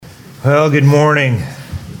Well, good morning.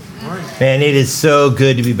 Man, it is so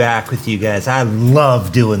good to be back with you guys. I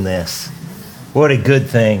love doing this. What a good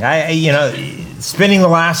thing. Spending the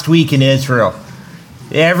last week in Israel,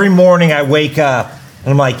 every morning I wake up and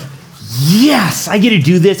I'm like, yes, I get to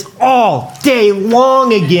do this all day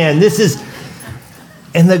long again. It's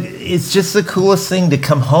just the coolest thing to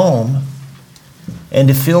come home and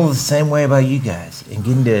to feel the same way about you guys and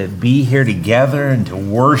getting to be here together and to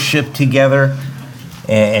worship together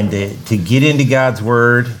and to get into God's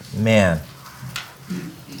Word. Man,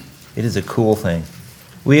 it is a cool thing.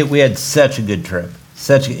 We had such a good trip.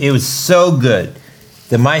 It was so good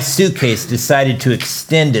that my suitcase decided to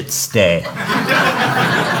extend its stay.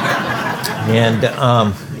 And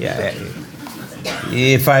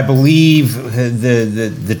if I believe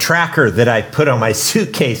the tracker that I put on my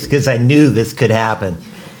suitcase, because I knew this could happen,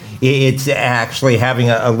 it's actually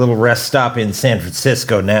having a little rest stop in San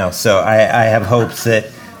Francisco now. So I have hopes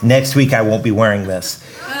that next week I won't be wearing this.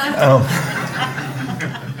 I've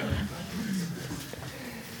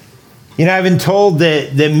been told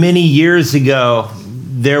that many years ago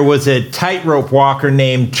there was a tightrope walker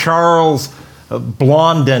named Charles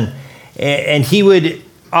Blondin, and he would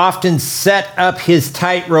often set up his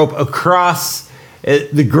tightrope across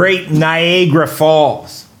the great Niagara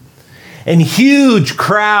Falls. And huge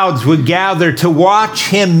crowds would gather to watch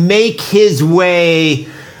him make his way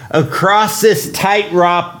across this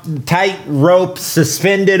tightrope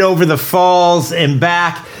suspended over the falls and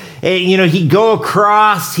back. He'd go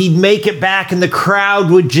across, he'd make it back, and the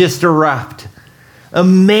crowd would just erupt,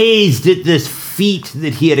 amazed at this feat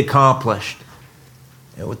that he had accomplished.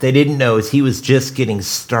 And what they didn't know is he was just getting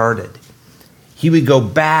started. He would go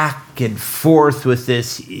back and forth with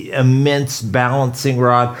this immense balancing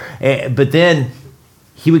rod, but then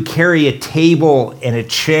he would carry a table and a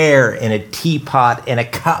chair and a teapot and a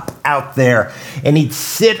cup out there, and he'd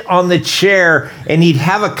sit on the chair and he'd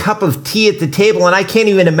have a cup of tea at the table, and I can't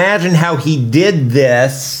even imagine how he did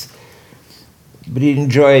this, but he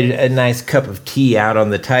enjoyed a nice cup of tea out on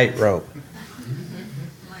the tightrope.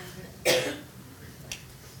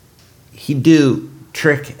 He'd do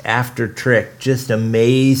trick after trick, just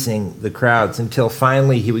amazing the crowds, until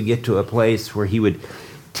finally he would get to a place where he would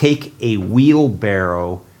take a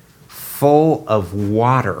wheelbarrow full of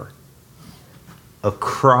water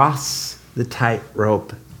across the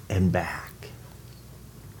tightrope and back.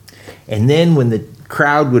 And then when the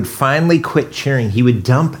crowd would finally quit cheering, he would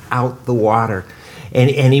dump out the water,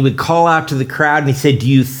 and he would call out to the crowd and he said, "Do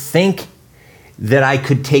you think that I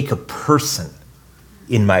could take a person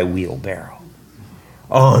in my wheelbarrow?"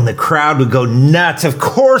 Oh, and the crowd would go nuts. Of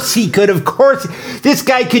course he could. Of course. This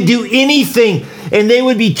guy could do anything. And they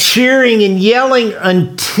would be cheering and yelling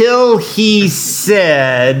until he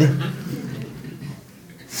said,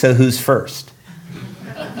 "So who's first?"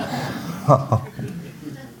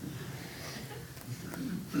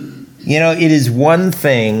 It is one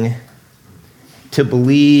thing to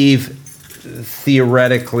believe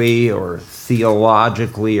theoretically or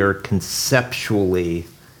theologically or conceptually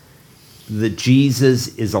that Jesus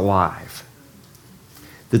is alive,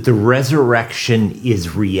 that the resurrection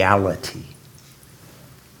is reality.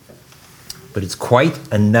 But it's quite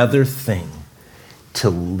another thing to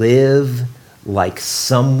live like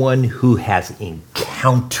someone who has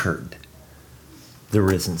encountered the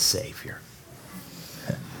risen Savior.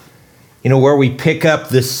 Where we pick up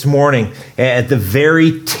this morning at the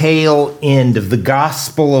very tail end of the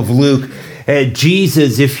Gospel of Luke,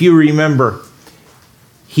 Jesus, if you remember,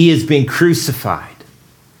 he has been crucified,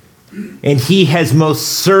 and he has most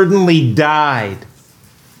certainly died.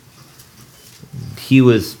 He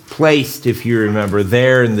was placed, if you remember,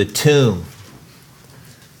 there in the tomb.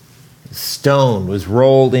 The stone was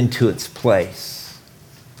rolled into its place.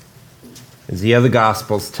 As the other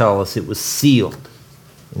Gospels tell us, it was sealed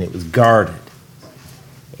and it was guarded.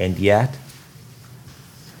 And yet,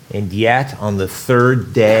 on the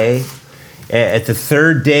third day, at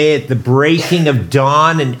the breaking of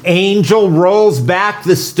dawn, an angel rolls back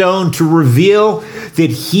the stone to reveal that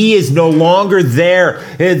he is no longer there,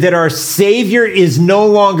 that our Savior is no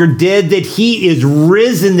longer dead, that he is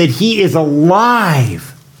risen, that he is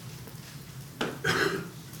alive.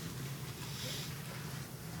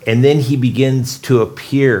 And then he begins to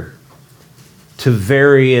appear to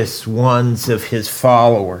various ones of his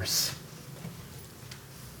followers.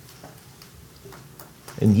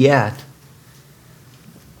 And yet,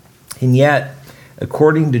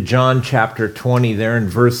 according to John chapter 20, there in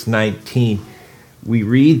verse 19, we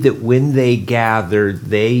read that when they gathered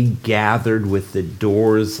with the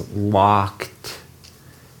doors locked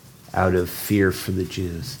out of fear for the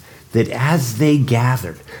Jews. that as they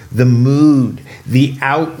gathered, the mood, the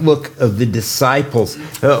outlook of the disciples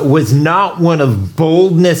was not one of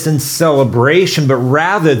boldness and celebration, but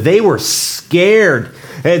rather they were scared.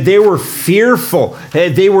 They were fearful.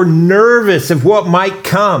 They were nervous of what might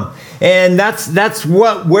come. And that's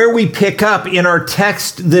where we pick up in our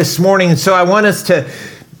text this morning. And so I want us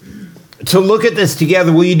to look at this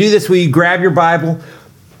together. Will you do this? Will you grab your Bible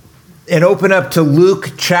and open up to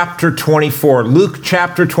Luke chapter 24. Luke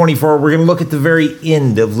chapter 24, we're going to look at the very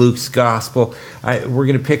end of Luke's gospel. We're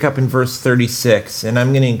going to pick up in verse 36, and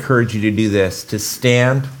I'm going to encourage you to do this, to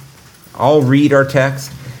stand. I'll read our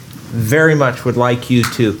text. Very much would like you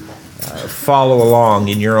to follow along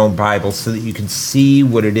in your own Bible so that you can see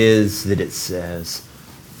what it is that it says.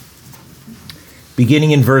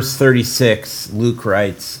 Beginning in verse 36, Luke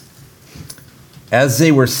writes, "As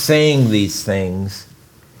they were saying these things,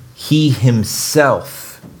 he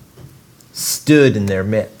himself stood in their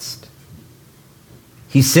midst.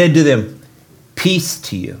 He said to them, 'Peace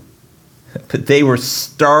to you.' But they were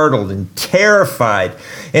startled and terrified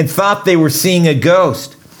and thought they were seeing a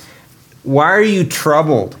ghost. 'Why are you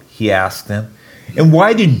troubled?' he asked them. 'And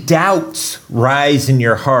why do doubts rise in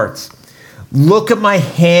your hearts? Look at my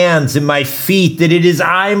hands and my feet, that it is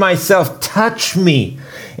I myself. Touch me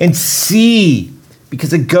and see.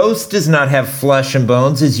 Because a ghost does not have flesh and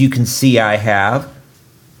bones, as you can see I have.'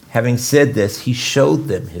 Having said this, he showed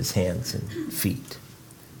them his hands and feet.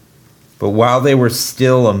 But while they were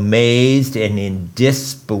still amazed and in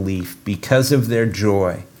disbelief because of their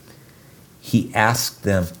joy, he asked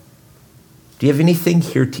them, 'Do you have anything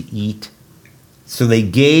here to eat?' So they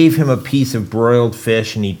gave him a piece of broiled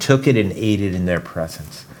fish, and he took it and ate it in their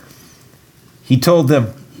presence. He told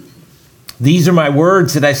them, 'These are my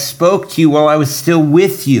words that I spoke to you while I was still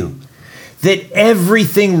with you, that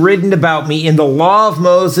everything written about me in the law of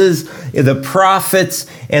Moses, in the prophets,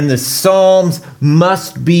 and the Psalms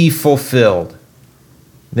must be fulfilled.'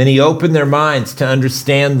 Then he opened their minds to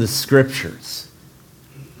understand the scriptures.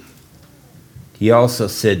 He also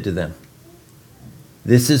said to them,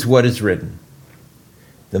 'This is what is written.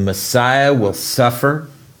 The Messiah will suffer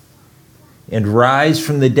and rise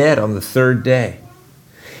from the dead on the third day.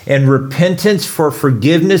 And repentance for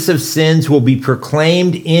forgiveness of sins will be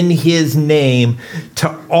proclaimed in his name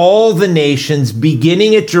to all the nations,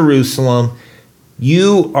 beginning at Jerusalem.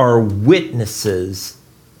 You are witnesses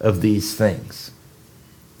of these things.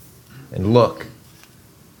 And look,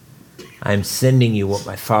 I am sending you what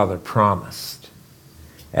my Father promised.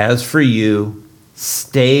 As for you,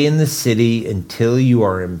 stay in the city until you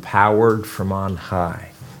are empowered from on high.'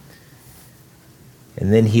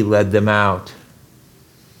 And then he led them out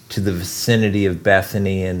to the vicinity of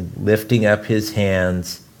Bethany, and lifting up his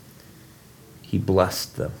hands, he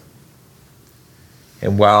blessed them.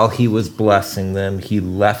 And while he was blessing them, he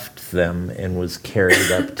left them and was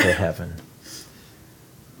carried up to heaven.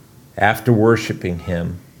 After worshiping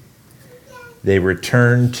him, they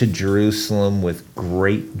returned to Jerusalem with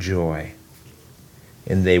great joy,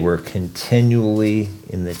 and they were continually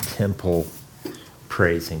in the temple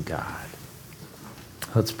praising God."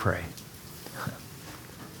 Let's pray.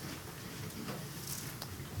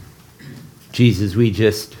 Jesus, we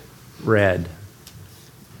just read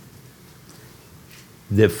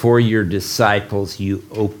that for your disciples you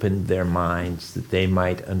opened their minds that they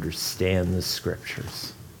might understand the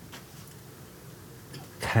scriptures.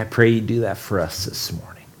 God, I pray you do that for us this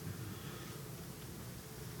morning.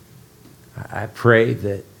 I pray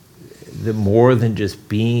that more than just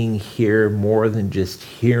being here, more than just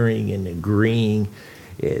hearing and agreeing,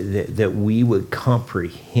 that we would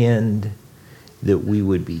comprehend, that we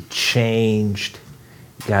would be changed.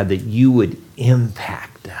 God, that you would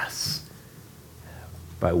impact us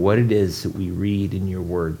by what it is that we read in your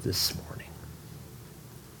word this morning.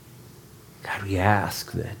 God, we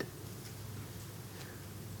ask that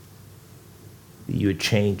you would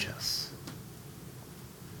change us,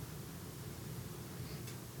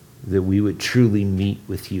 that we would truly meet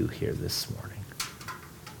with you here this morning.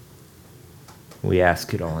 We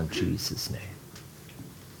ask it all in Jesus' name.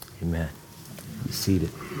 Amen. Be seated.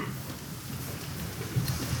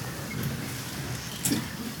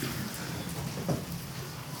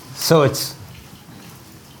 So it's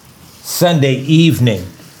Sunday evening.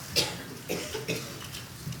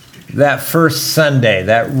 That first Sunday,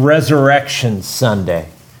 that Resurrection Sunday.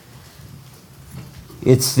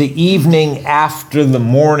 It's the evening after the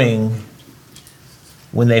morning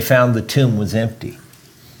when they found the tomb was empty.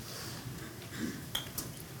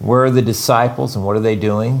 Where are the disciples and what are they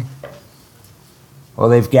doing? Well,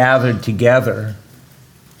 they've gathered together,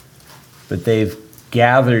 but they've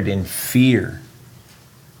gathered in fear.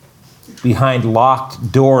 behind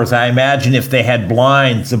locked doors. I imagine if they had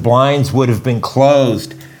blinds, the blinds would have been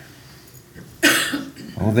closed.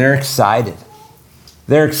 Well, they're excited.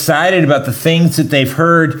 They're excited about the things that they've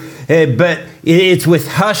heard, but it's with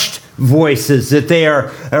hushed voices that they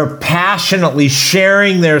are passionately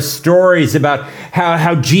sharing their stories about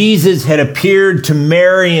how Jesus had appeared to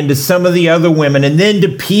Mary and to some of the other women, and then to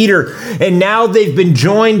Peter. And now they've been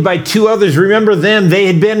joined by two others. Remember them? They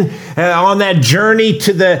had been on that journey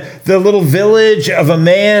to the little village of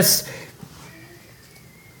Emmaus.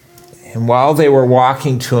 And while they were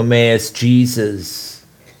walking to Emmaus, Jesus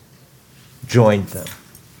joined them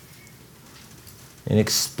and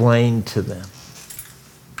explained to them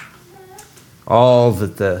all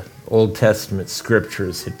that the Old Testament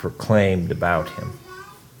scriptures had proclaimed about him.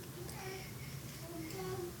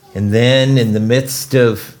 And then in the midst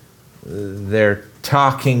of their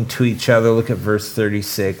talking to each other, look at verse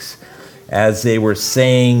 36, as they were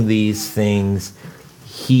saying these things,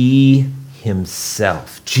 he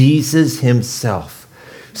himself, Jesus himself,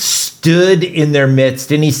 stood in their midst,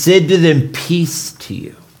 and he said to them, "Peace to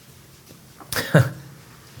you."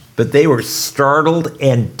 But they were startled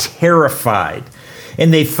and terrified,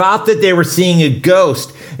 and they thought that they were seeing a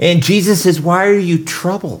ghost. And Jesus says, "Why are you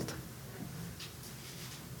troubled?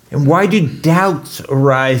 And why do doubts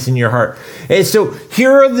arise in your heart?" And so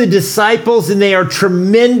here are the disciples, and they are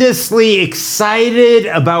tremendously excited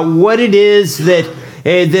about what it is that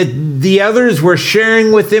the others were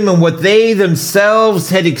sharing with them and what they themselves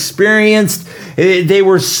had experienced. They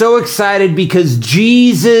were so excited because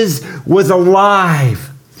Jesus was alive.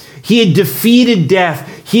 He had defeated death.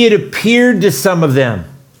 He had appeared to some of them.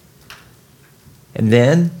 And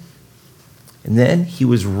then he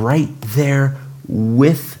was right there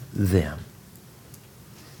with them.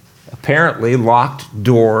 Apparently, locked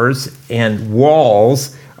doors and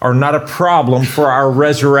walls are not a problem for our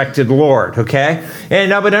resurrected Lord, okay? And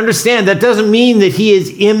now, but understand, that doesn't mean that he is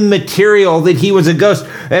immaterial, that he was a ghost.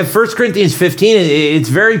 1 Corinthians 15, it's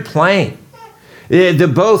very plain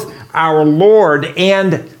that both our Lord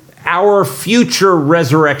and our future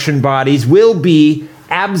resurrection bodies will be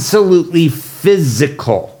absolutely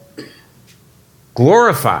physical,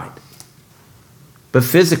 glorified, but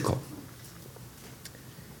physical.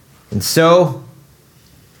 And so,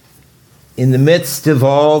 in the midst of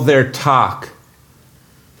all their talk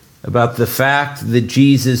about the fact that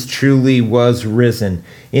Jesus truly was risen,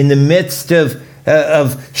 in the midst of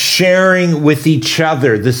sharing with each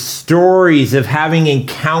other the stories of having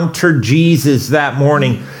encountered Jesus that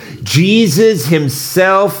morning, Jesus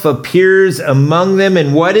himself appears among them.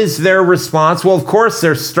 And what is their response? Well, of course,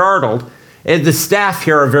 they're startled. The staff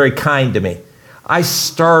here are very kind to me. I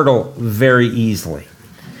startle very easily.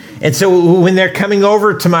 And so when they're coming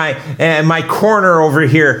over to my corner over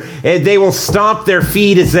here, they will stomp their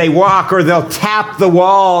feet as they walk, or they'll tap the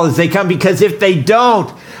wall as they come, because if they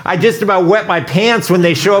don't, I just about wet my pants when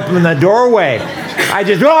they show up in the doorway. I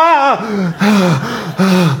just,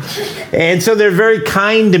 and so they're very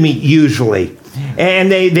kind to me usually.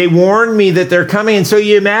 And they warn me that they're coming. And so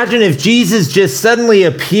you imagine if Jesus just suddenly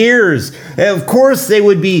appears, of course they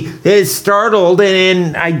would be startled.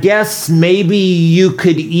 And I guess maybe you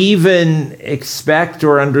could even expect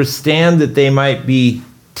or understand that they might be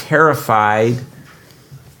terrified.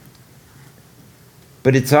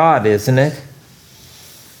 But it's odd, isn't it?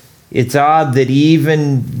 It's odd that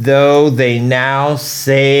even though they now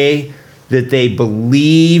say that they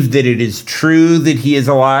believe that it is true that he is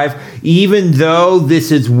alive, even though this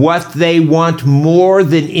is what they want more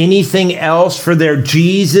than anything else for their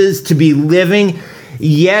Jesus to be living,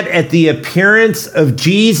 yet at the appearance of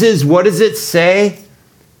Jesus, what does it say?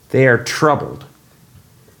 They are troubled.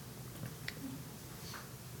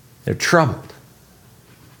 They're troubled.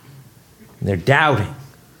 They're doubting.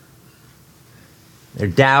 They're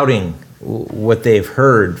doubting what they've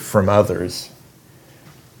heard from others.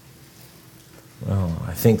 Well,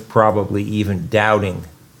 I think probably even doubting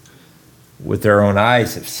what their own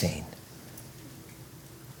eyes have seen.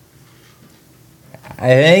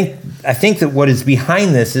 I think that what is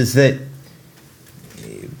behind this is that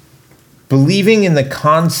believing in the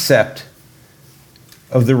concept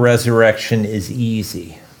of the resurrection is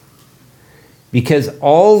easy. Because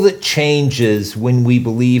all that changes when we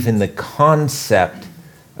believe in the concept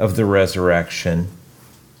of the resurrection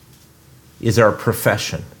is our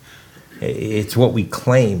profession. It's what we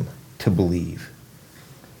claim to believe.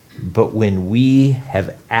 But when we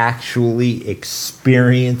have actually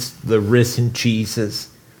experienced the risen Jesus,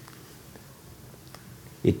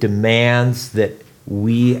 it demands that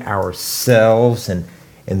we ourselves and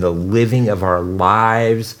the living of our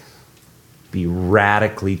lives be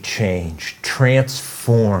radically changed,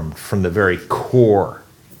 transformed from the very core.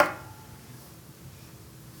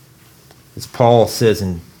 As Paul says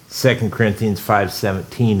in 2 Corinthians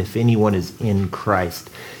 5:17, if anyone is in Christ,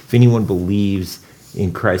 if anyone believes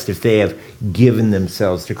in Christ, if they have given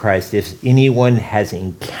themselves to Christ, if anyone has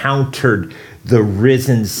encountered the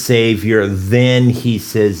risen Savior, then he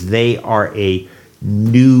says they are a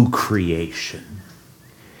new creation.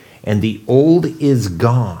 And the old is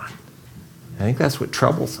gone. I think that's what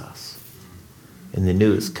troubles us. And the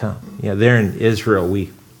new has come. There in Israel,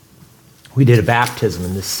 we did a baptism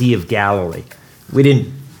in the Sea of Galilee. We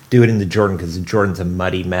didn't do it in the Jordan because the Jordan's a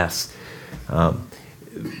muddy mess. But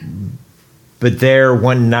there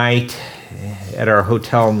one night at our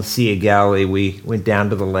hotel in the Sea of Galilee, we went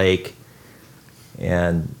down to the lake,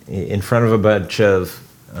 and in front of a bunch of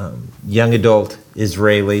young adult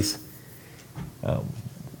Israelis,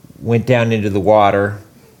 went down into the water,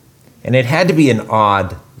 and it had to be an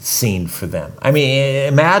odd scene for them. I mean,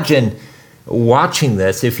 imagine watching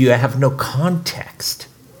this if you have no context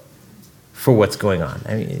for what's going on.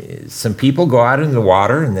 I mean, some people go out into the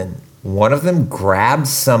water, and then one of them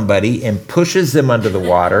grabs somebody and pushes them under the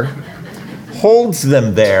water, holds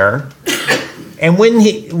them there, and when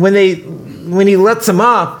he lets them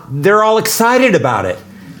up, they're all excited about it.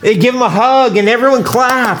 They give him a hug, and everyone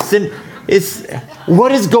claps, and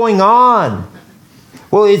what is going on?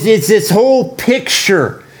 Well, it's this whole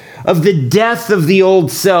picture of the death of the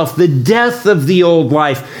old self, the death of the old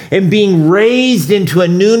life, and being raised into a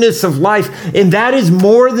newness of life. And that is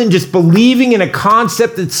more than just believing in a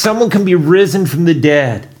concept that someone can be risen from the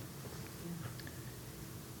dead.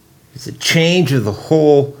 It's a change of the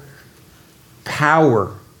whole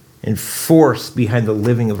power and force behind the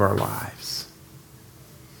living of our lives.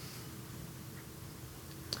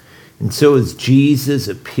 And so as Jesus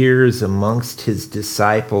appears amongst his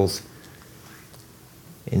disciples,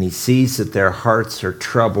 and he sees that their hearts are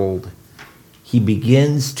troubled, he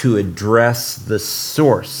begins to address the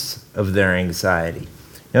source of their anxiety.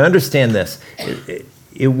 Now understand this.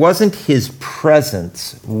 It wasn't his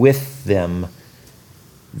presence with them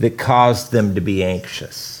that caused them to be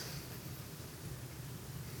anxious.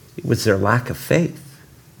 It was their lack of faith.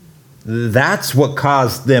 That's what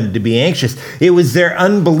caused them to be anxious. It was their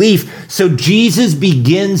unbelief. So Jesus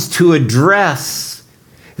begins to address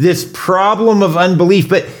this problem of unbelief,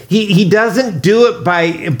 but he doesn't do it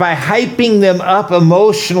by hyping them up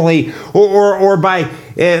emotionally or by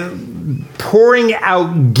pouring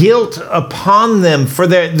out guilt upon them for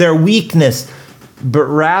their weakness. But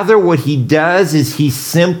rather what he does is he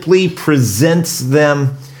simply presents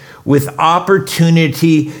them with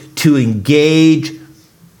opportunity to engage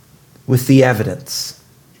with the evidence.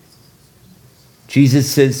 Jesus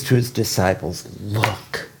says to his disciples,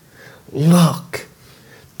 look,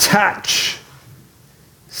 touch,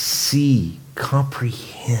 see,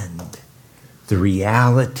 comprehend the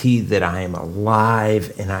reality that I am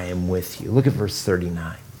alive and I am with you. Look at verse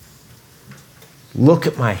 39. Look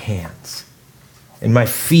at my hands and my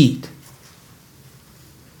feet,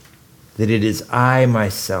 that it is I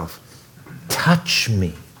myself. Touch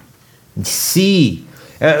me and see.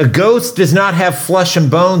 A ghost does not have flesh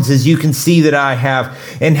and bones, as you can see that I have.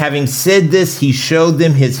 And having said this, he showed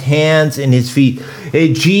them his hands and his feet.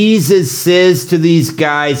 Jesus says to these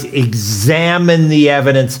guys, examine the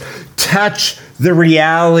evidence. Touch the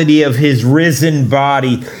reality of his risen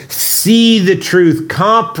body. See the truth.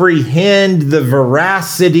 Comprehend the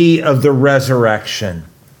veracity of the resurrection.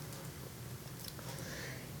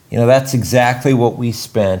 That's exactly what we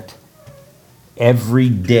spent every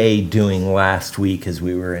day doing last week as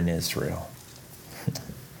we were in Israel.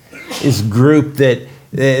 This group that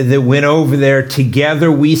went over there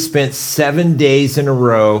together, we spent 7 days in a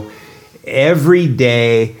row, every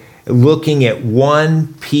day looking at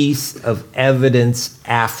one piece of evidence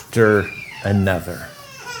after another.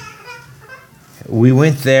 We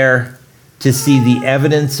went there to see the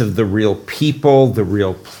evidence of the real people, the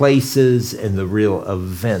real places, and the real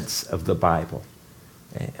events of the Bible.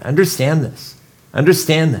 Understand this.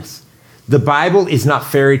 Understand this. The Bible is not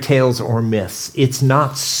fairy tales or myths. It's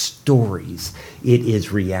not stories. It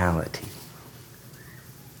is reality.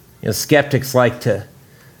 Skeptics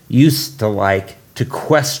used to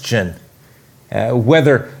question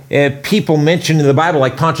whether people mentioned in the Bible,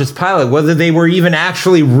 like Pontius Pilate, whether they were even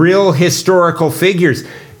actually real historical figures.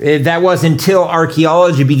 That was until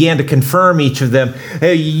archaeology began to confirm each of them.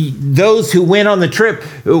 Those who went on the trip,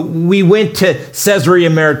 we went to Caesarea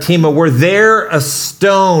Maritima, where there a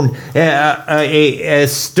stone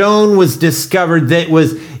was discovered that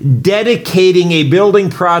was dedicating a building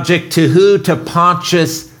project to who? To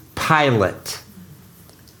Pontius Pilate.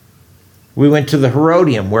 We went to the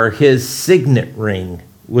Herodium, where his signet ring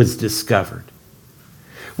was discovered.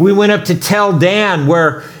 We went up to Tel Dan,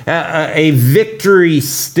 where a victory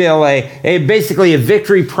still, basically a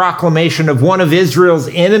victory proclamation of one of Israel's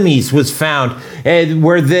enemies was found,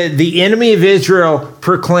 where the enemy of Israel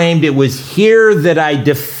proclaimed, "It was here that I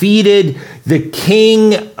defeated the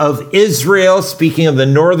king of Israel," speaking of the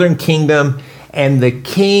northern kingdom, "and the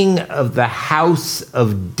king of the house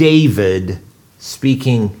of David,"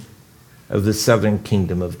 speaking of the southern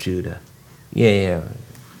kingdom of Judah. Yeah.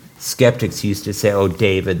 Skeptics used to say, "Oh,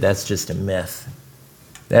 David, that's just a myth.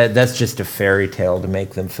 That's just a fairy tale to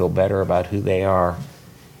make them feel better about who they are,"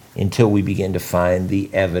 until we begin to find the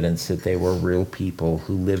evidence that they were real people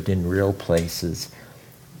who lived in real places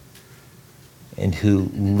and who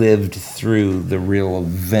lived through the real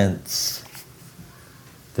events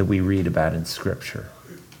that we read about in Scripture.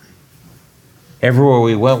 Everywhere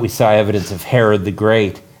we went, we saw evidence of Herod the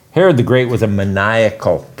Great. Herod the Great was a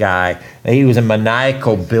maniacal guy. He was a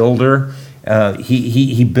maniacal builder.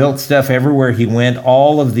 He built stuff everywhere he went.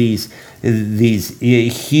 All of these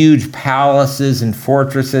huge palaces and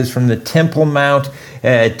fortresses, from the Temple Mount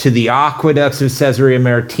to the aqueducts of Caesarea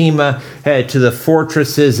Maritima, to the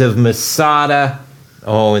fortresses of Masada.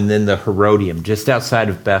 Oh, and then the Herodium, just outside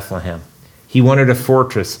of Bethlehem. He wanted a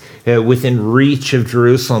fortress within reach of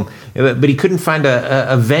Jerusalem, but he couldn't find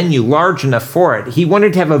a venue large enough for it. He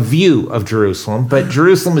wanted to have a view of Jerusalem, but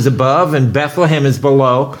Jerusalem is above and Bethlehem is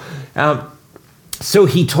below. So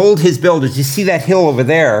he told his builders, "You see that hill over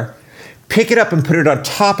there? Pick it up and put it on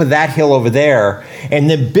top of that hill over there, and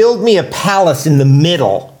then build me a palace in the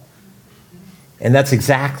middle." And that's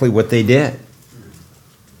exactly what they did.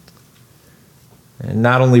 And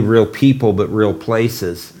not only real people, but real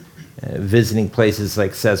places. Visiting places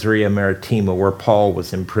like Caesarea Maritima, where Paul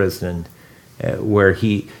was imprisoned, where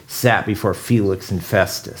he sat before Felix and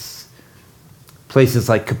Festus. Places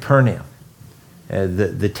like Capernaum,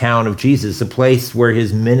 the town of Jesus, the place where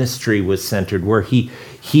his ministry was centered, where he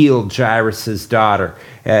healed Jairus' daughter,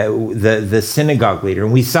 the synagogue leader.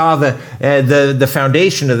 And we saw the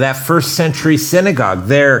foundation of that first century synagogue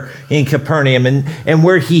there in Capernaum, and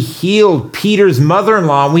where he healed Peter's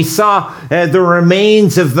mother-in-law. And we saw the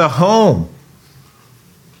remains of the home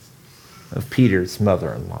of Peter's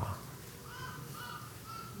mother-in-law.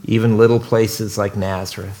 Even little places like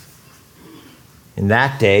Nazareth. In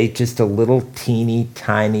that day, just a little teeny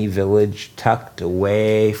tiny village tucked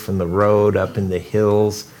away from the road up in the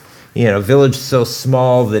hills. A village so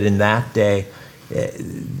small that in that day,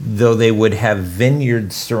 though they would have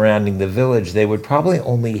vineyards surrounding the village, they would probably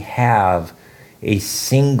only have a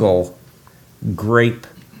single grape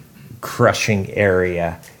crushing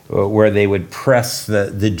area where they would press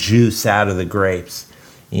the juice out of the grapes.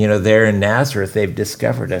 There in Nazareth, they've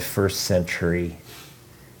discovered a first century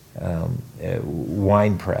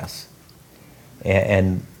wine press.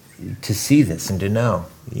 And to see this and to know,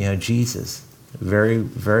 Jesus very,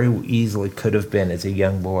 very easily could have been, as a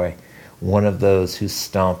young boy, one of those who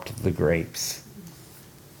stomped the grapes.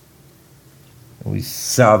 We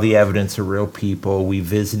saw the evidence of real people. We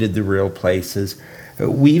visited the real places.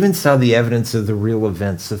 We even saw the evidence of the real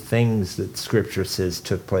events, of things that Scripture says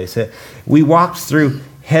took place. We walked through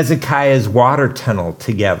Hezekiah's water tunnel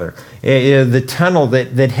together. The tunnel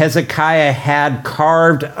that Hezekiah had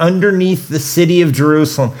carved underneath the city of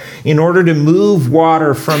Jerusalem in order to move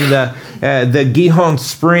water from the Gihon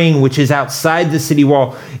spring, which is outside the city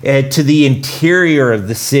wall, to the interior of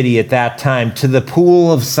the city at that time, to the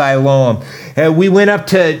pool of Siloam. We went up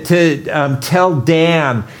to Tel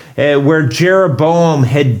Dan, where Jeroboam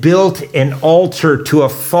had built an altar to a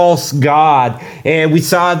false god. And we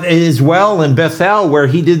saw it as well in Bethel, where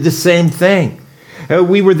he did the same thing.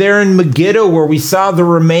 We were there in Megiddo, where we saw the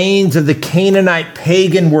remains of the Canaanite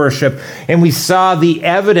pagan worship, and we saw the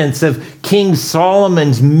evidence of King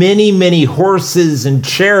Solomon's many, many horses and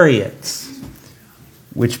chariots,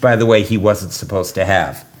 which, by the way, he wasn't supposed to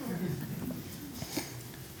have.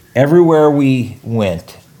 Everywhere we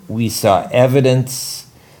went, we saw evidence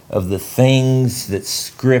of the things that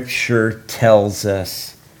Scripture tells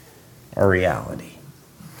us are reality.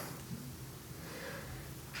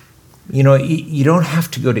 You don't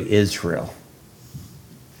have to go to Israel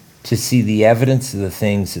to see the evidence of the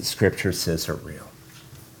things that Scripture says are real.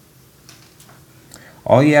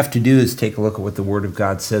 All you have to do is take a look at what the Word of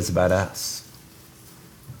God says about us,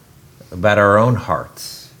 about our own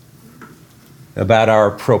hearts, about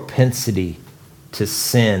our propensity to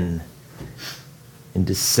sin and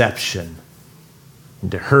deception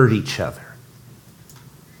and to hurt each other.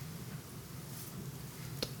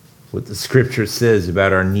 What the Scripture says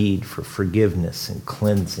about our need for forgiveness and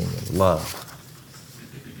cleansing and love.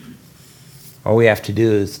 All we have to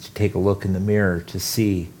do is to take a look in the mirror to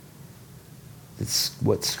see that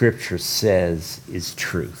what Scripture says is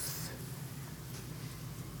truth.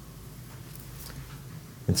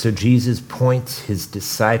 And so Jesus points his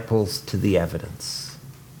disciples to the evidence.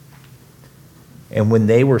 And when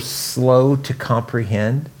they were slow to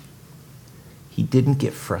comprehend, he didn't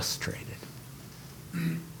get frustrated.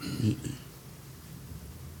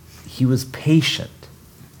 He was patient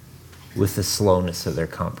with the slowness of their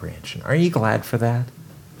comprehension. Are you glad for that?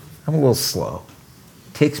 I'm a little slow.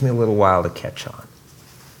 It takes me a little while to catch on.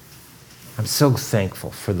 I'm so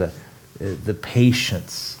thankful for the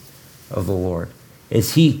patience of the Lord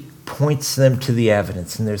as he points them to the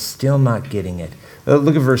evidence and they're still not getting it.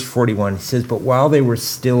 Look at verse 41. He says, but while they were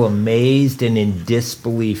still amazed and in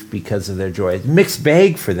disbelief because of their joy. It's a mixed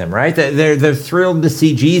bag for them, right? They're thrilled to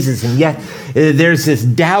see Jesus, and yet there's this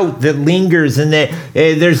doubt that lingers, and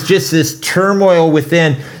there's just this turmoil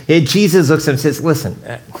within. Jesus looks at them and says, listen,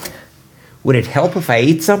 would it help if I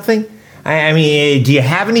ate something? I mean, do you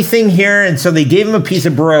have anything here? And so they gave him a piece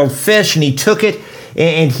of broiled fish, and he took it,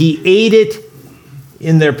 and he ate it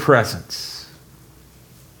in their presence.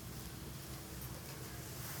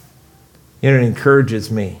 It encourages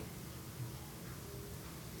me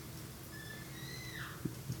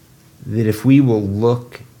that if we will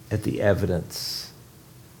look at the evidence,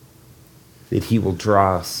 that he will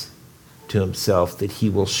draw us to himself, that he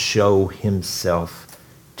will show himself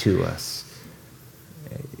to us.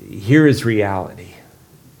 Here is reality.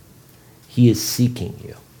 He is seeking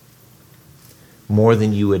you more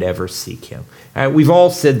than you would ever seek him. We've all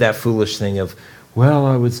said that foolish thing of, well,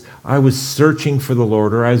 I was searching for the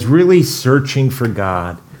Lord, or I was really searching for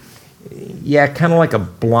God. Yeah, kind of like a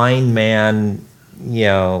blind man,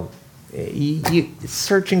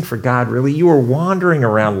 searching for God, really. You were wandering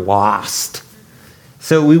around lost.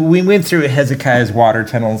 So we went through Hezekiah's water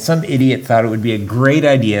tunnel, and some idiot thought it would be a great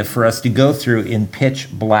idea for us to go through in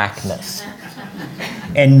pitch blackness.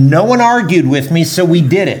 And no one argued with me, so we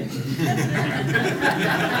did it.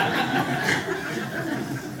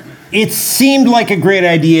 It seemed like a great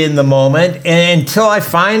idea in the moment, until I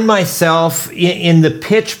find myself in the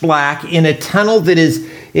pitch black in a tunnel that is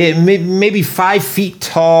maybe 5 feet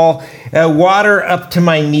tall, water up to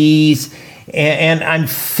my knees, and I'm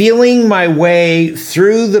feeling my way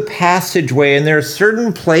through the passageway, and there are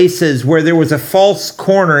certain places where there was a false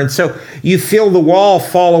corner, and so you feel the wall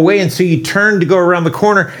fall away, and so you turn to go around the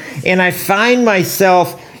corner, and I find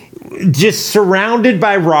myself just surrounded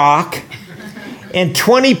by rock, and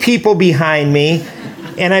 20 people behind me,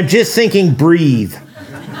 and I'm just thinking, breathe,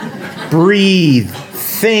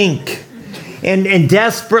 think, and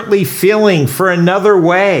desperately feeling for another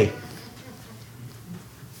way.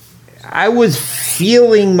 I was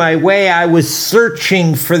feeling my way. I was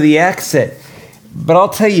searching for the exit. But I'll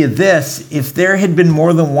tell you this, if there had been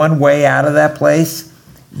more than one way out of that place,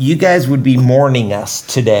 you guys would be mourning us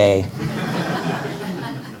today.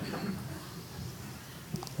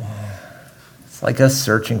 Like us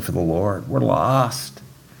searching for the Lord. We're lost.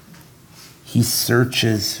 He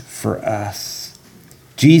searches for us.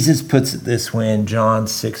 Jesus puts it this way in John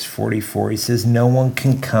 6:44. He says, no one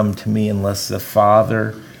can come to me unless the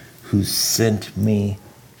Father who sent me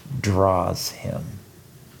draws him.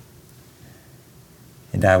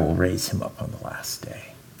 And I will raise him up on the last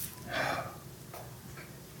day.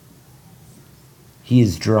 He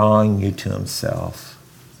is drawing you to himself.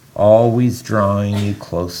 Always drawing you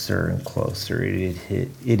closer and closer.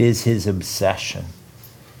 It is his obsession,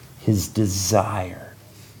 his desire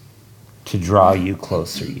to draw you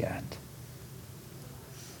closer yet.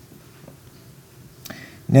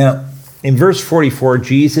 Now, in verse 44,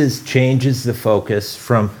 Jesus changes the focus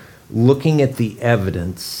from looking at the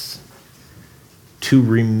evidence to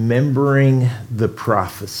remembering the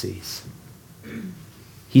prophecies.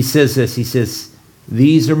 He says this, he says,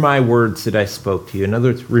 these are my words that I spoke to you. In other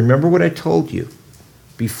words, remember what I told you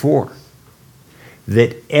before.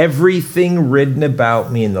 That everything written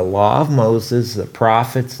about me in the law of Moses, the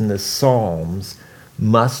prophets, and the Psalms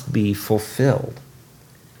must be fulfilled.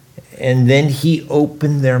 And then he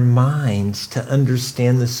opened their minds to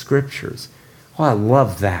understand the scriptures. Oh, I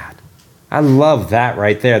love that. I love that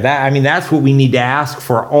right there. That's what we need to ask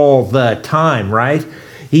for all the time, right?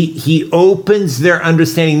 He opens their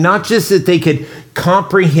understanding, not just that they could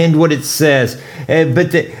comprehend what it says,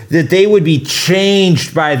 but that they would be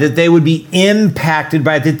changed by it, that they would be impacted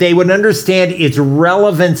by it, that they would understand its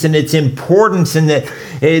relevance and its importance, and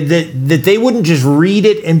that they wouldn't just read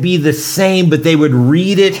it and be the same, but they would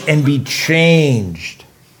read it and be changed.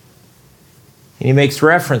 And he makes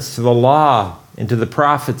reference to the law and to the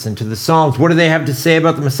prophets and to the Psalms. What do they have to say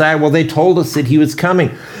about the Messiah? Well, they told us that he was coming.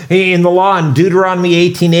 In the law, in Deuteronomy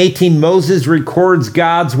 18:18, Moses records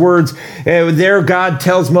God's words. There God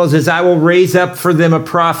tells Moses, I will raise up for them a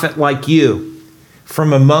prophet like you.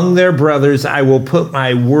 From among their brothers, I will put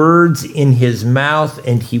my words in his mouth,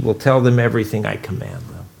 and he will tell them everything I command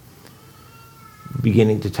them.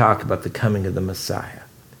 Beginning to talk about the coming of the Messiah.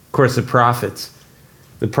 Of course, the prophets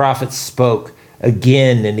spoke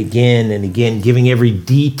again and again and again, giving every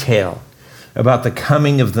detail about the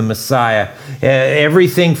coming of the Messiah.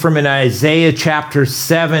 Everything from in Isaiah chapter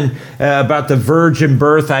 7 about the virgin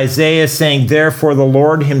birth, Isaiah saying, therefore the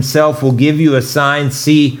Lord himself will give you a sign.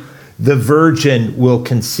 See, the virgin will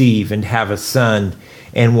conceive and have a son,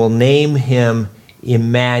 and will name him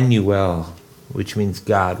Emmanuel, which means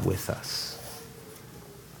God with us.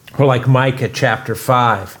 Or like Micah chapter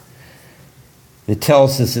 5, that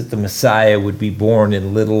tells us that the Messiah would be born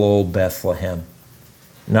in little old Bethlehem,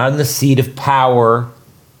 not in the seat of power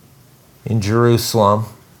in Jerusalem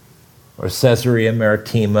or Caesarea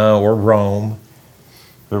Maritima or Rome,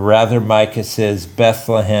 but rather Micah says,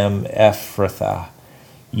 Bethlehem Ephrathah,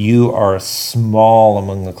 you are small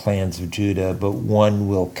among the clans of Judah, but one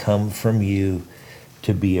will come from you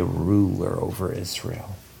to be a ruler over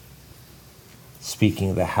Israel. Speaking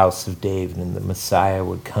of the house of David, and the Messiah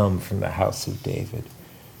would come from the house of David.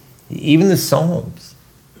 Even the Psalms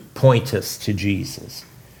point us to Jesus.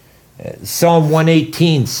 Psalm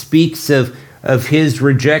 118 speaks of his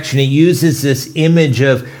rejection. It uses this image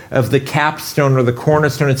of the capstone or the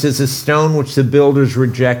cornerstone. It says, the stone which the builders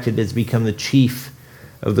rejected has become the chief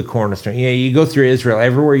of the cornerstone. You go through Israel,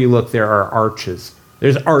 everywhere you look, there are arches.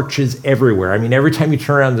 There's arches everywhere. I mean, every time you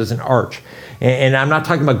turn around, there's an arch. And I'm not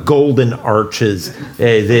talking about golden arches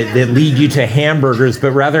that lead you to hamburgers,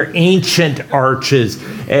 but rather ancient arches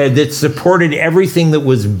that supported everything that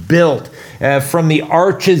was built. From the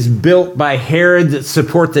arches built by Herod that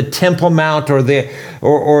support the Temple Mount or the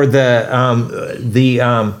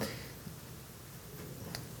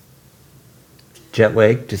jet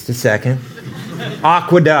lag, just a second.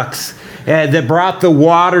 Aqueducts that brought the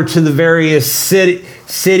water to the various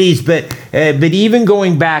cities, but even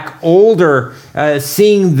going back older,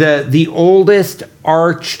 seeing the oldest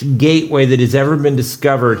arched gateway that has ever been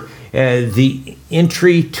discovered, the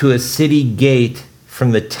entry to a city gate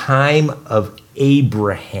from the time of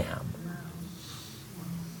Abraham,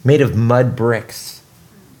 made of mud bricks,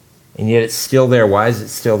 and yet it's still there. Why is it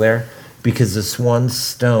still there? Because this one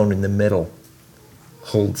stone in the middle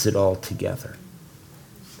holds it all together.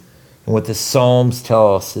 And what the Psalms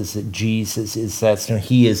tell us is that Jesus is that stone.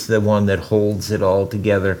 He is the one that holds it all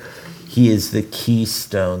together. He is the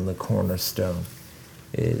keystone, the cornerstone.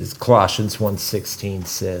 As Colossians 1:16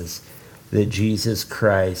 says, that Jesus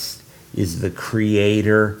Christ is the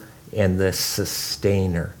creator and the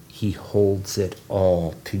sustainer. He holds it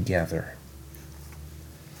all together.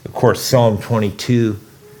 Of course, Psalm 22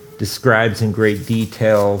 describes in great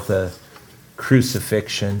detail the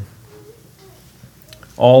crucifixion.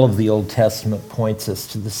 All of the Old Testament points us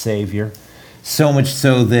to the Savior, so much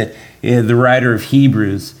so that the writer of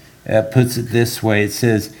Hebrews puts it this way. It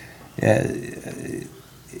says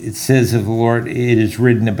of the Lord, it is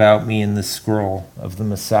written about me in the scroll of the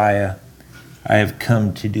Messiah. I have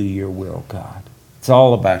come to do your will, God. It's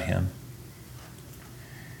all about him.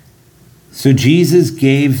 So Jesus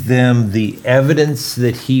gave them the evidence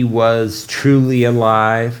that he was truly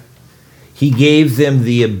alive. He gave them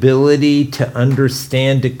the ability to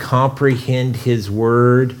understand, to comprehend his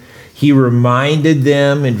word. He reminded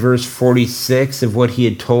them in verse 46 of what he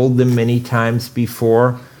had told them many times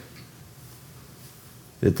before,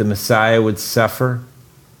 that the Messiah would suffer,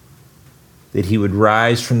 that he would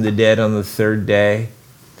rise from the dead on the third day,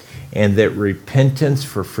 and that repentance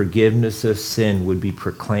for forgiveness of sin would be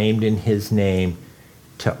proclaimed in his name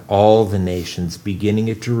to all the nations, beginning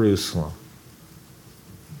at Jerusalem.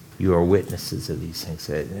 You are witnesses of these things.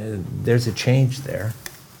 There's a change there.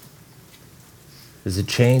 There's a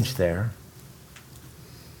change there.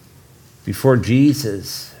 Before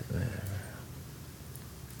Jesus,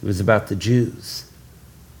 it was about the Jews.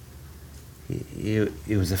 It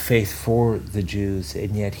was a faith for the Jews.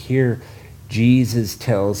 And yet here, Jesus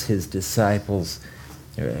tells his disciples,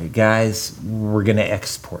 guys, we're going to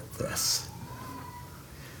export this.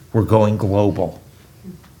 We're going global.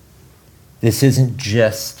 This isn't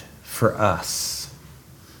just for us,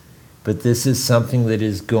 but this is something that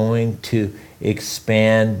is going to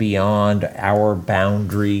expand beyond our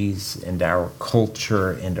boundaries and our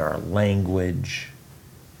culture and our language.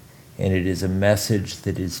 And it is a message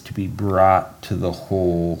that is to be brought to the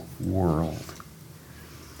whole world.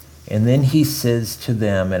 And then he says to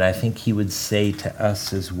them, and I think he would say to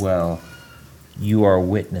us as well, you are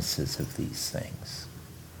witnesses of these things.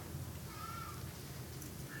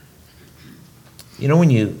 You know, when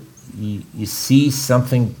you see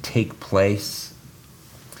something take place,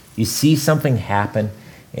 you see something happen,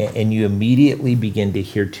 and you immediately begin to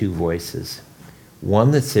hear two voices.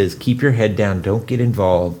 One that says, keep your head down, don't get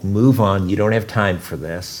involved, move on, you don't have time for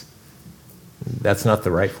this. That's not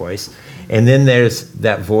the right voice. And then there's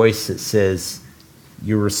that voice that says,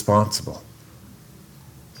 you're responsible.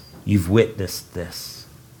 You've witnessed this.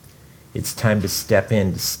 It's time to step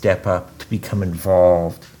in, to step up, to become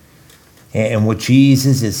involved. And what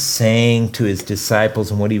Jesus is saying to his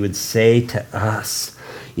disciples and what he would say to us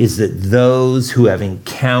is that those who have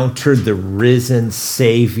encountered the risen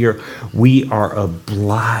Savior, we are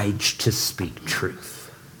obliged to speak truth.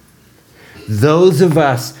 Those of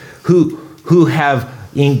us who have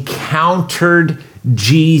encountered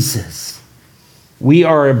Jesus, we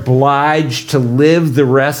are obliged to live the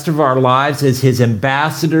rest of our lives as his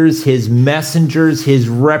ambassadors, his messengers, his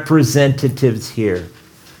representatives here.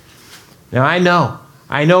 Now,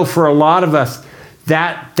 I know for a lot of us,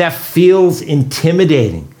 that feels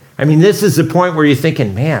intimidating. I mean, this is the point where you're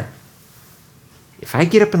thinking, man, if I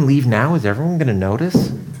get up and leave now, is everyone going to notice?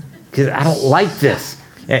 Because I don't like this.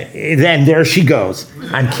 Then there she goes.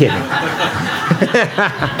 I'm kidding.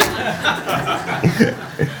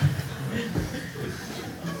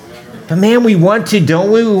 But man, we want to,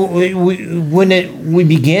 don't we? When we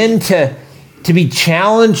begin to be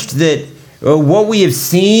challenged that what we have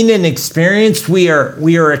seen and experienced, we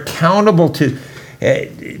are accountable to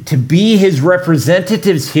be his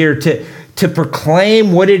representatives here, to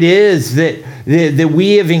proclaim what it is that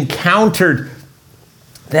we have encountered.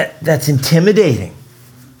 That's intimidating.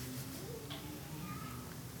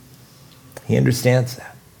 He understands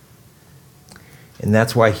that. And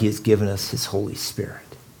that's why he has given us his Holy Spirit.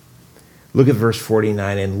 Look at verse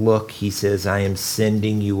 49, and look, he says, I am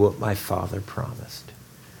sending you what my Father promised.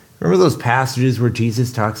 Remember those passages where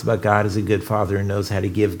Jesus talks about God as a good Father and knows how to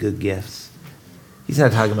give good gifts? He's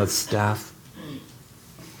not talking about stuff.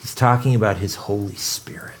 He's talking about his Holy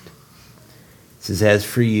Spirit. He says, as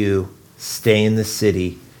for you, stay in the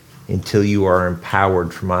city until you are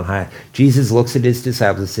empowered from on high. Jesus looks at his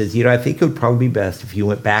disciples and says, I think it would probably be best if you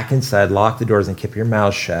went back inside, locked the doors, and kept your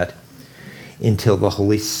mouth shut until the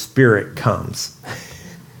Holy Spirit comes.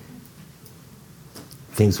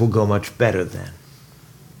 Things will go much better then.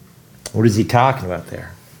 What is he talking about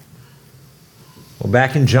there? Well,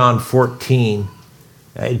 back in John 14,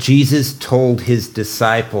 Jesus told his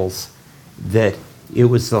disciples that it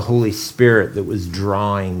was the Holy Spirit that was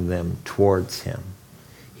drawing them towards him.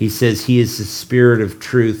 He says he is the Spirit of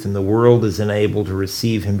truth, and the world is unable to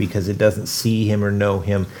receive him because it doesn't see him or know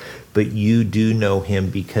him, but you do know him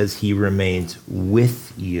because he remains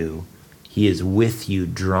with you. He is with you,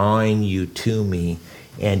 drawing you to me,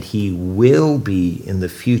 and he will be in the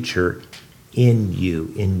future in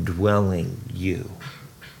you, indwelling you.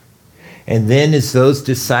 And then as those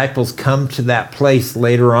disciples come to that place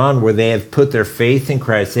later on where they have put their faith in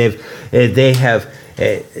Christ, they have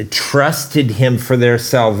trusted him for their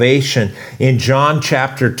salvation. In John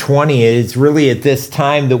chapter 20, it's really at this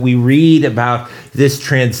time that we read about this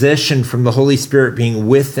transition from the Holy Spirit being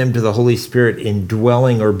with them to the Holy Spirit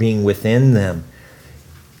indwelling or being within them.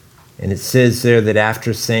 And it says there that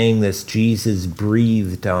after saying this, Jesus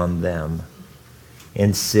breathed on them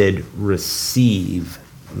and said, receive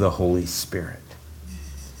the Holy Spirit.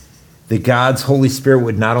 That God's Holy Spirit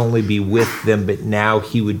would not only be with them, but now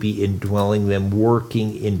he would be indwelling them,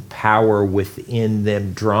 working in power within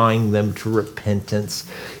them, drawing them to repentance,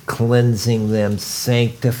 cleansing them,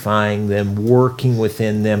 sanctifying them, working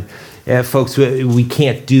within them. Folks, we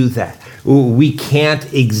can't do that. We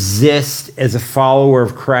can't exist as a follower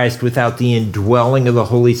of Christ without the indwelling of the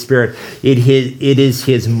Holy Spirit. It is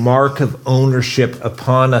his mark of ownership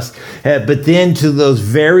upon us. But then to those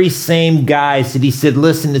very same guys that he said,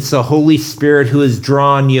 listen, it's the Holy Spirit who has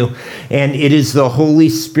drawn you, and it is the Holy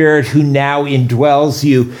Spirit who now indwells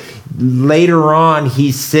you. Later on,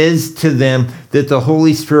 he says to them that the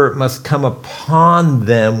Holy Spirit must come upon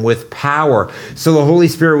them with power. So the Holy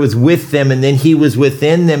Spirit was with them, and then he was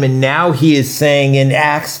within them. And now he is saying in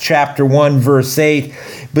Acts chapter 1, verse 8,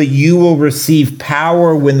 but you will receive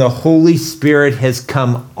power when the Holy Spirit has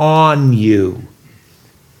come on you,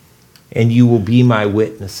 and you will be my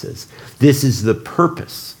witnesses. This is the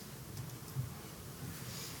purpose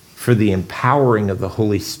for the empowering of the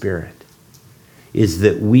Holy Spirit, is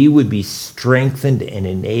that we would be strengthened and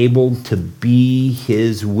enabled to be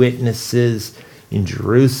his witnesses in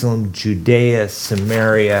Jerusalem, Judea,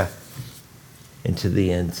 Samaria, and to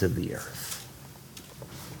the ends of the earth.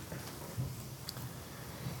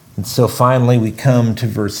 And so finally we come to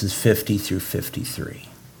verses 50 through 53. It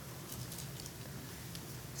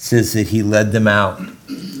says that he led them out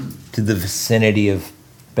to the vicinity of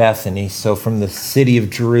Bethany, so from the city of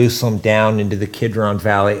Jerusalem down into the Kidron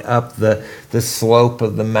Valley, up the slope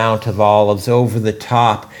of the Mount of Olives, over the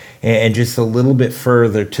top, and just a little bit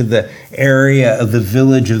further to the area of the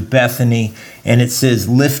village of Bethany. And it says,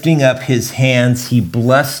 lifting up his hands, he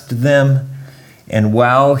blessed them, and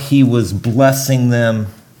while he was blessing them,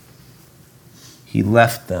 he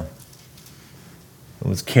left them and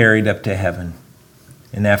was carried up to heaven.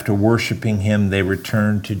 And after worshiping him, they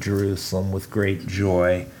returned to Jerusalem with great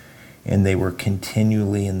joy, and they were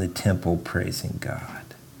continually in the temple praising God.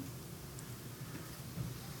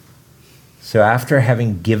 So after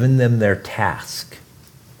having given them their task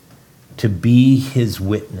to be his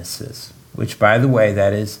witnesses, which, by the way,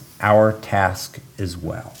 that is our task as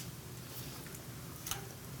well.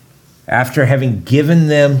 After having given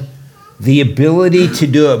them the ability to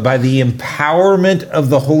do it by the empowerment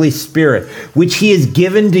of the Holy Spirit, which he has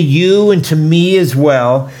given to you and to me as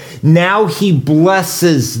well. Now he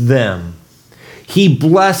blesses them. He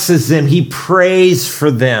blesses them. He prays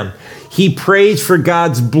for them. He prays for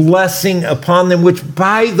God's blessing upon them, which,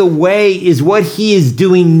 by the way, is what he is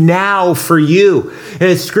doing now for you.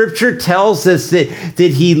 As Scripture tells us that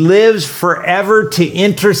he lives forever to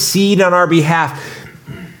intercede on our behalf,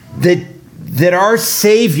 that our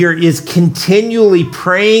Savior is continually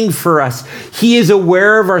praying for us. He is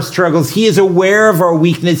aware of our struggles. He is aware of our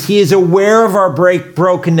weakness. He is aware of our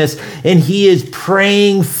brokenness. And he is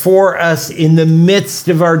praying for us in the midst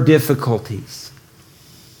of our difficulties,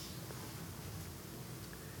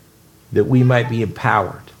 that we might be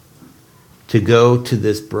empowered to go to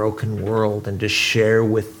this broken world and to share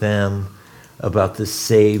with them about the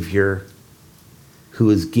Savior who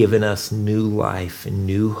has given us new life and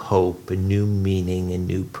new hope and new meaning and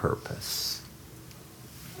new purpose.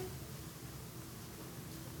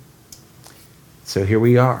 So here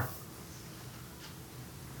we are.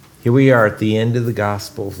 Here we are at the end of the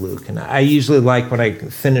Gospel of Luke. And I usually like when I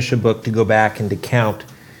finish a book to go back and to count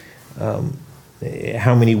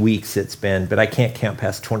how many weeks it's been, but I can't count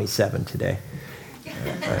past 27 today.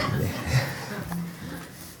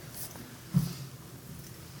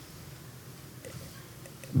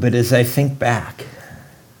 But as I think back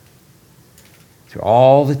through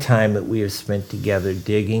all the time that we have spent together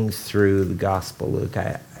digging through the Gospel of Luke,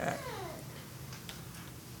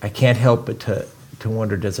 I can't help but to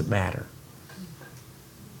wonder, does it matter?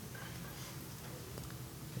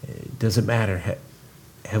 Does it matter?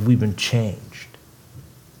 Have we been changed?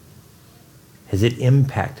 Has it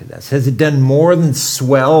impacted us? Has it done more than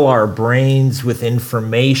swell our brains with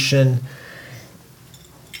information?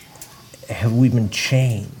 Have we been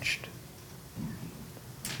changed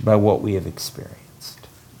by what we have experienced?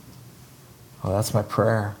 Oh, that's my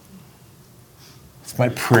prayer. It's my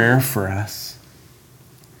prayer for us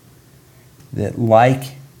that,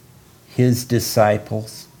 like his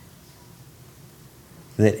disciples,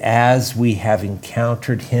 that as we have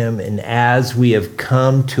encountered him and as we have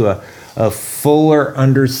come to a fuller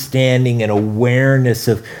understanding and awareness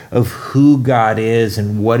of who God is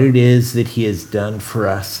and what it is that he has done for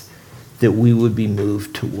us, that we would be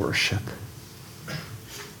moved to worship.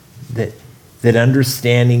 That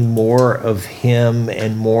understanding more of him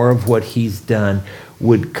and more of what he's done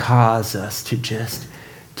would cause us to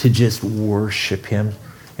just worship him.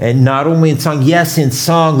 And not only in song, yes, in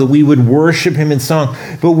song, that we would worship him in song,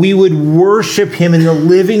 but we would worship him in the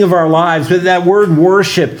living of our lives. But that word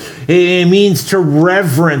worship, it means to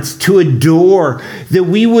reverence, to adore, that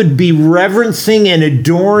we would be reverencing and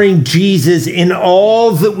adoring Jesus in all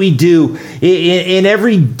that we do, in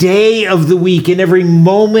every day of the week, in every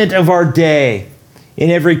moment of our day, in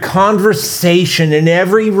every conversation, in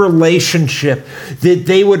every relationship, that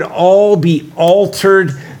they would all be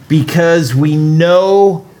altered because we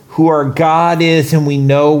know who our God is and we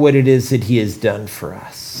know what it is that he has done for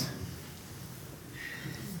us.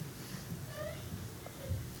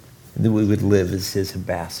 And that we would live as his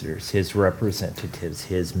ambassadors, his representatives,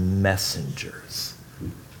 his messengers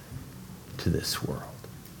to this world.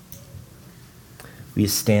 Will you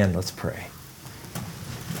stand? Let's pray.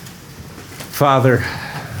 Father,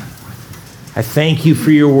 I thank you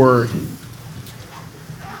for your word.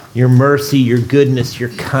 Your mercy, your goodness, your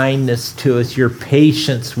kindness to us, your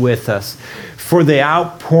patience with us, for the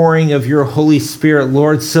outpouring of your Holy Spirit,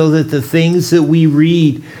 Lord, so that the things that we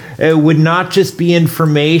read would not just be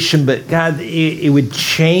information, but God, it would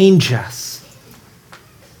change us.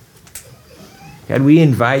 God, we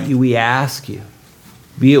invite you, we ask you,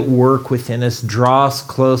 be at work within us. Draw us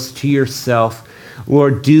close to yourself.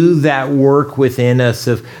 Lord, do that work within us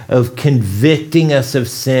of convicting us of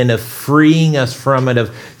sin, of freeing us from it,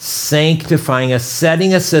 of sanctifying us,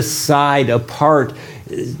 setting us aside, apart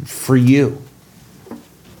for you.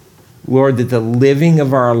 Lord, that the living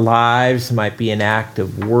of our lives might be an act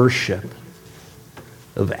of worship,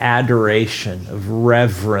 of adoration, of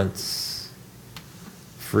reverence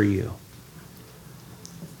for you.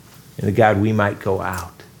 And God, we might go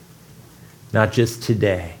out, not just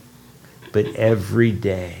today, but every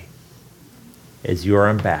day as your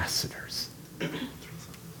ambassadors,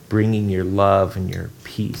 bringing your love and your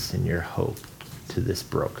peace and your hope to this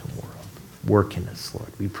broken world. Work in us,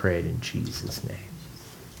 Lord. We pray it in Jesus' name.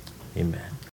 Amen.